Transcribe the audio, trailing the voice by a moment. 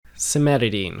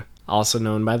Cimetidine, also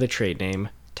known by the trade name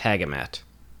Tagamet.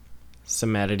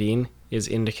 Cimetidine is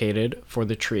indicated for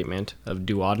the treatment of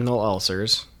duodenal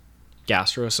ulcers,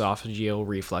 gastroesophageal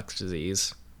reflux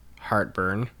disease,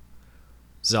 heartburn,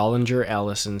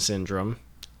 Zollinger-Ellison syndrome,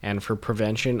 and for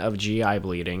prevention of GI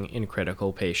bleeding in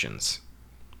critical patients.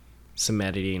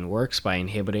 Cimetidine works by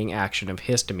inhibiting action of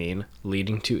histamine,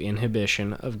 leading to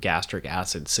inhibition of gastric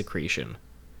acid secretion.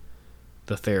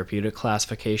 The therapeutic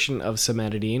classification of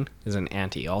cimetidine is an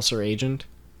anti-ulcer agent,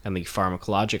 and the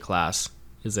pharmacologic class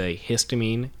is a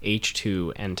histamine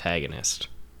H2 antagonist.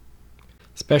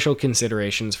 Special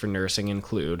considerations for nursing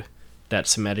include that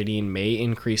cimetidine may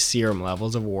increase serum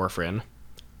levels of warfarin,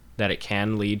 that it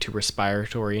can lead to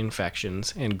respiratory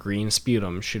infections, and green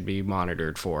sputum should be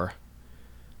monitored for.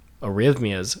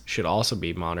 Arrhythmias should also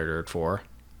be monitored for,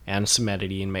 and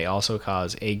cimetidine may also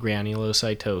cause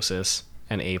agranulocytosis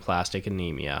and aplastic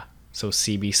anemia, so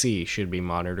CBC should be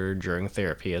monitored during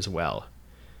therapy as well.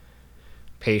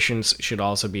 Patients should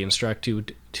also be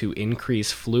instructed to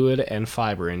increase fluid and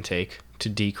fiber intake to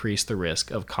decrease the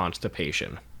risk of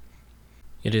constipation.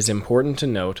 It is important to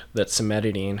note that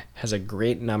cimetidine has a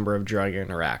great number of drug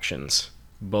interactions,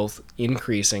 both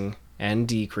increasing and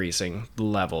decreasing the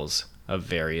levels of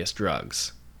various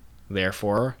drugs.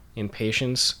 Therefore, in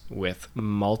patients with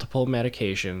multiple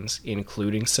medications,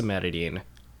 including cimetidine,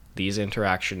 these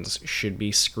interactions should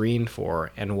be screened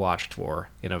for and watched for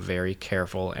in a very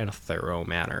careful and thorough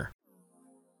manner.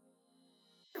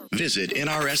 Visit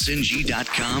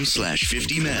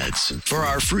nrsng.com/50meds for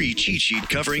our free cheat sheet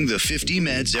covering the 50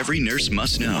 meds every nurse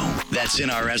must know. That's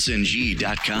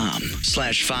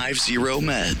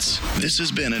nrsng.com/50meds. This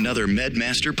has been another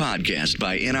MedMaster podcast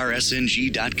by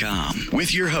nrsng.com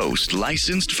with your host,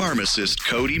 licensed pharmacist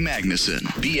Cody Magnuson,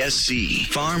 BSc,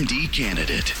 PharmD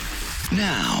candidate.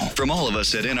 Now, from all of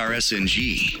us at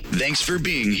NRSNG, thanks for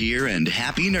being here and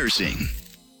happy nursing.